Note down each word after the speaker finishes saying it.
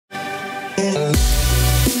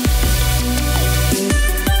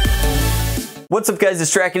What's up guys,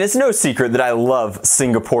 it's Drac, and it's no secret that I love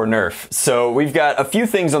Singapore Nerf. So we've got a few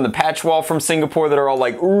things on the patch wall from Singapore that are all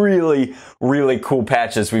like really cool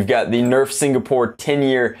patches. We've got the Nerf Singapore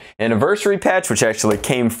 10-year anniversary patch, which actually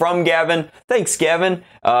came from Gavin. Thanks, Gavin.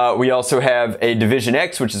 We also have a Division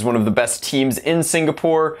X, which is one of the best teams in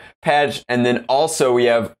Singapore patch. And then also we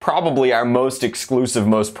have probably our most exclusive,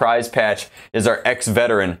 most prized patch is our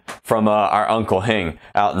ex-veteran from our Uncle Hing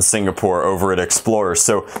out in Singapore over at Explorer.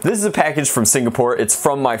 So this is a package from Singapore. It's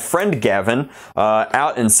from my friend Gavin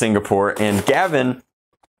out in Singapore, and Gavin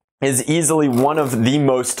is easily one of the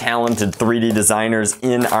most talented 3D designers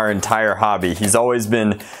in our entire hobby. He's always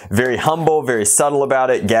been very humble, very subtle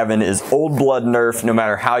about it. Gavin is old blood Nerf, no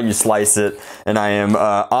matter how you slice it, and I am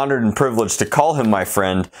honored and privileged to call him my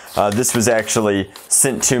friend. This was actually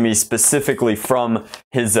sent to me specifically from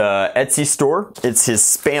his Etsy store. It's his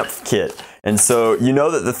SPAMF kit. And so you know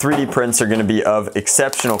that the 3D prints are going to be of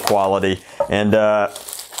exceptional quality, and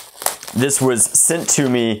this was sent to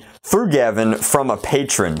me through Gavin from a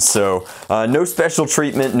patron. So no special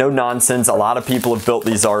treatment, no nonsense. A lot of people have built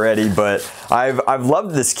these already, but I've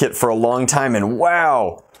loved this kit for a long time, and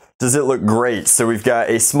wow, does it look great. So we've got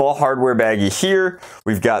a small hardware baggie here,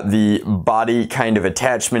 we've got the body kind of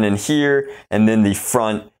attachment in here, and then the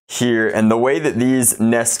front here, and the way that these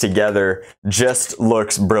nest together just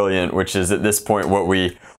looks brilliant, which is at this point what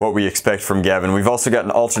we expect from Gavin. We've also got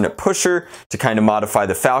an alternate pusher to kind of modify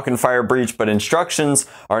the Falcon Fire breech, but instructions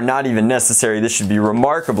are not even necessary. This should be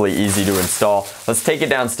remarkably easy to install. Let's take it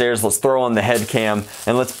downstairs, let's throw on the head cam,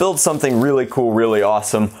 and let's build something really cool, really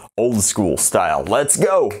awesome, old school style. Let's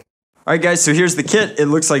go! Alright guys, so here's the kit. It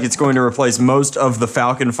looks like it's going to replace most of the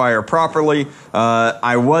Falcon Fire properly.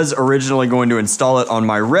 I was originally going to install it on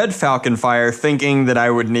my red Falcon Fire, thinking that I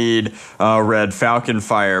would need red Falcon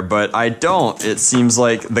Fire, but I don't. It seems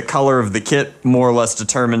like the color of the kit more or less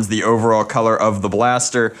determines the overall color of the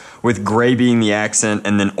blaster, with gray being the accent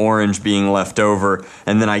and then orange being left over.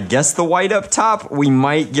 And then I guess the white up top, we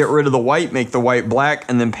might get rid of the white, make the white black,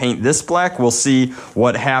 and then paint this black. We'll see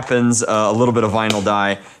what happens. A little bit of vinyl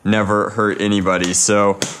dye never hurt anybody.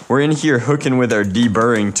 So we're in here hooking with our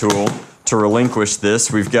deburring tool to relinquish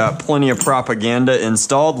this. We've got plenty of propaganda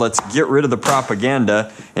installed. Let's get rid of the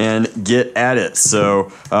propaganda and get at it.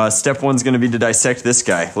 So step one's going to be to dissect this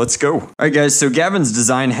guy. Let's go. All right guys, so Gavin's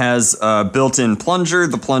design has a built-in plunger.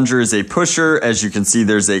 The plunger is a pusher. As you can see,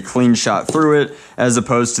 there's a clean shot through it, as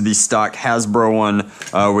opposed to the stock Hasbro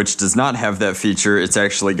one, which does not have that feature. It's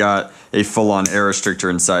actually got a full-on air restrictor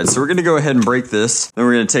inside. So we're going to go ahead and break this. Then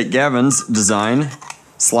we're going to take Gavin's design,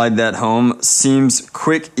 slide that home. Seems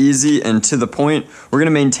quick, easy, and to the point. We're going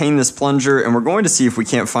to maintain this plunger, and we're going to see if we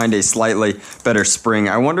can't find a slightly better spring.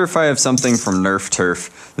 I wonder if I have something from Nerf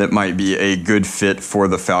Turf that might be a good fit for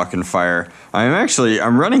the Falcon Fire.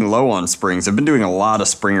 I'm running low on springs. I've been doing a lot of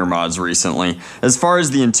Springer mods recently. As far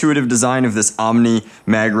as the intuitive design of this Omni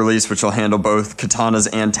mag release, which will handle both katanas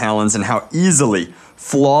and talons, and how easily,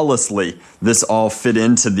 flawlessly, this all fit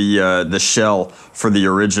into the shell for the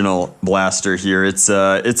original blaster here. It's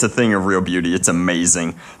a thing of real beauty. It's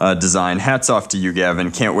amazing design. Hats off to you,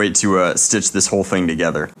 Gavin. Can't wait to stitch this whole thing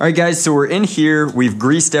together. All right, guys, so we're in here. We've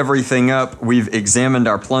greased everything up. We've examined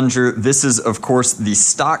our plunger. This is, of course, the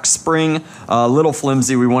stock spring. A little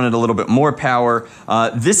flimsy. We wanted a little bit more power.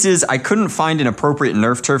 I couldn't find an appropriate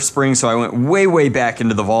Nerf Turf spring, so I went way back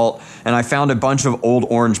into the vault, and I found a bunch of old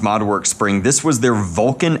orange ModWorks spring. This was their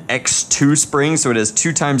Vulcan X2 spring, so it has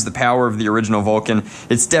 2 times the power of the original Vulcan.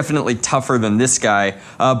 It's definitely tougher than this guy,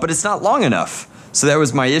 but it's not long enough. So that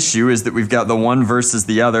was my issue, is that we've got the one versus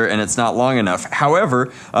the other, and it's not long enough.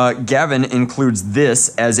 However, Gavin includes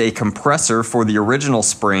this as a compressor for the original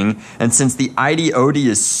spring, and since the ID-OD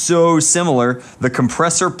is so similar, the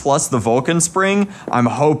compressor plus the Vulcan spring, I'm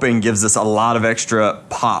hoping gives us a lot of extra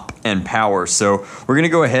pop and power. So we're going to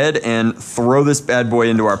go ahead and throw this bad boy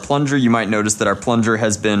into our plunger. You might notice that our plunger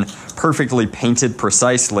has been perfectly painted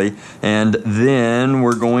precisely, and then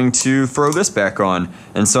we're going to throw this back on.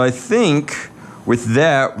 And so I think with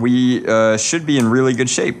that, we should be in really good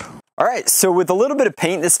shape. Alright, so with a little bit of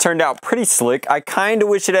paint, this turned out pretty slick. I kind of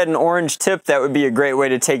wish it had an orange tip. That would be a great way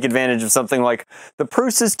to take advantage of something like the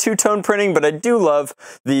Prusa's two-tone printing, but I do love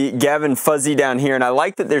the Gavin fuzzy down here, and I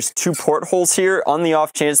like that there's 2 portholes here on the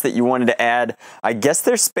off chance that you wanted to add, I guess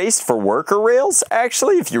there's space for worker rails,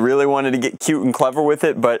 actually, if you really wanted to get cute and clever with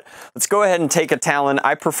it. But let's go ahead and take a talon.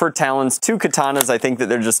 I prefer talons to katanas. I think that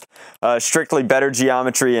they're just strictly better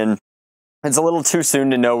geometry, and It's a little too soon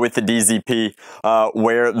to know with the DZP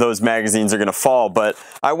where those magazines are going to fall, but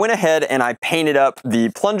I went ahead and I painted up the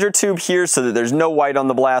plunger tube here so that there's no white on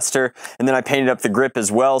the blaster, and then I painted up the grip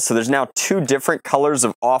as well, so there's now 2 different colors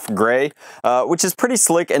of off gray, which is pretty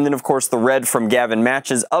slick, and then of course the red from Gavin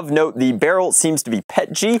matches. Of note, the barrel seems to be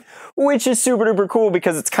PETG, which is super duper cool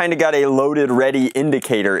because it's kind of got a loaded ready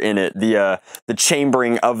indicator in it. The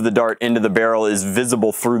chambering of the dart into the barrel is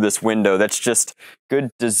visible through this window. That's just good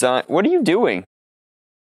design. What are you doing?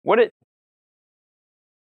 Why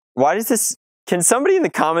does this, can somebody in the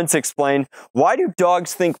comments explain, why do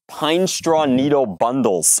dogs think pine straw needle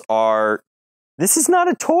bundles are, this is not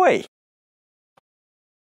a toy.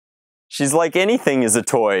 She's like, anything is a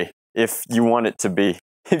toy if you want it to be.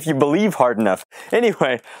 If you believe hard enough.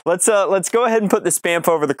 Anyway, let's go ahead and put the SPAMF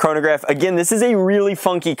over the chronograph. Again, this is a really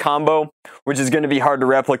funky combo, which is going to be hard to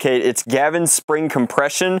replicate. It's Gavin's spring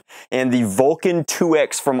compression and the Vulcan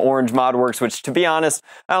 2X from Orange Modworks, which, to be honest,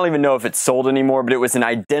 I don't even know if it's sold anymore, but it was an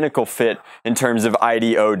identical fit in terms of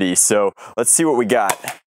ID/OD. So let's see what we got.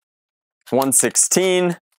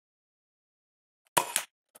 116,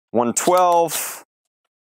 112,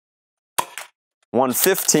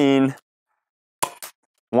 115,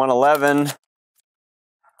 111,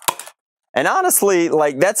 and honestly,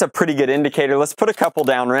 like, that's a pretty good indicator. Let's put a couple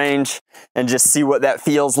down range and just see what that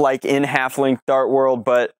feels like in half-length dart world,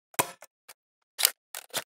 but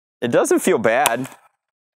it doesn't feel bad.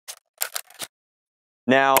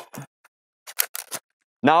 Now,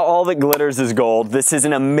 not all that glitters is gold. This is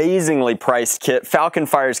an amazingly priced kit. Falcon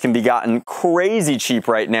Fires can be gotten crazy cheap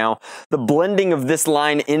right now. The blending of this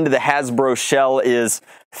line into the Hasbro shell is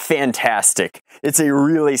fantastic. It's a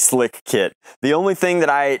really slick kit. The only thing that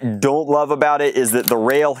I don't love about it is that the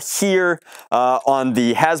rail here on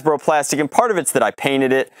the Hasbro plastic, and part of it's that I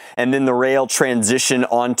painted it, and then the rail transition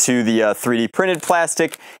onto the 3D printed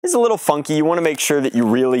plastic is a little funky. You want to make sure that you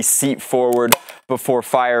really seat forward before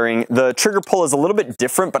firing. The trigger pull is a little bit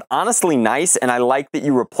different, but honestly nice, and I like that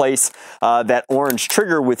you replace that orange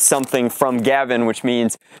trigger with something from Gavin, which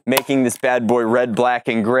means making this bad boy red, black,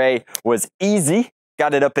 and gray was easy.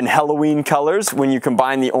 Got it up in Halloween colors when you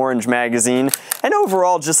combine the orange magazine, and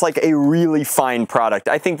overall just like a really fine product.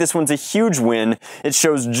 I think this one's a huge win. It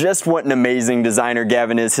shows just what an amazing designer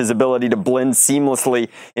Gavin is. His ability to blend seamlessly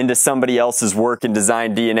into somebody else's work and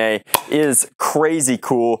design DNA is crazy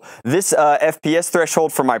cool. This FPS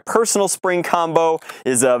threshold for my personal spring combo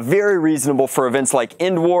is very reasonable for events like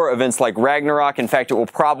End War, events like Ragnarok. In fact, it will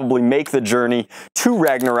probably make the journey to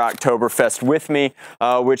Ragnaroktoberfest with me,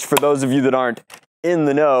 which for those of you that aren't in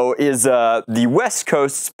the know is the West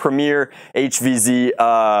Coast's premier HVZ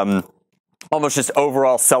almost just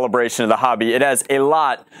overall celebration of the hobby. It has a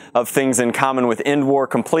lot of things in common with End War,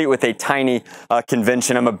 complete with a tiny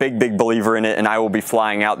convention. I'm a big believer in it, and I will be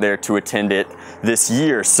flying out there to attend it this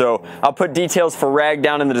year. So I'll put details for RAG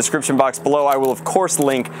down in the description box below. I will of course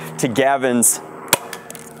link to Gavin's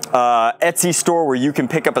Etsy store where you can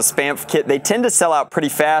pick up a SPAMF kit. They tend to sell out pretty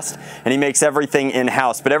fast, and he makes everything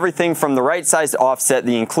in-house, but everything from the right size offset,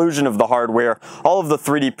 the inclusion of the hardware, all of the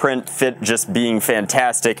 3D print fit just being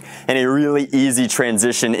fantastic, and a really easy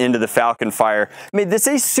transition into the Falcon Fire made this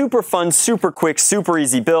a super fun, super quick, super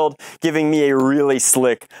easy build, giving me a really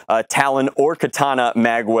slick Talon or Katana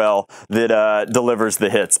magwell that delivers the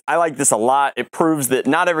hits. I like this a lot. It proves that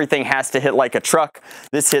not everything has to hit like a truck.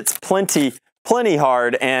 This hits plenty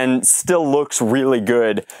hard and still looks really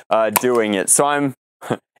good doing it. So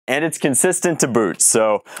and it's consistent to boot.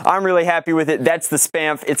 So I'm really happy with it. That's the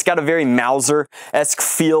SPAMF. It's got a very Mauser-esque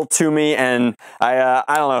feel to me, and I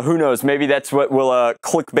don't know, who knows, maybe that's what will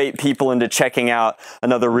clickbait people into checking out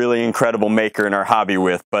another really incredible maker in our hobby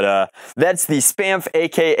with. But that's the SPAMF,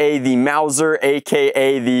 aka the Mauser,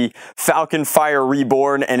 aka the Falcon Fire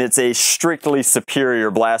Reborn, and it's a strictly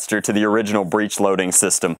superior blaster to the original Breech loading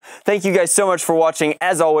system. Thank you guys so much for watching.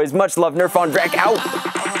 As always, much love, Nerf on Drac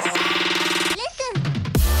out!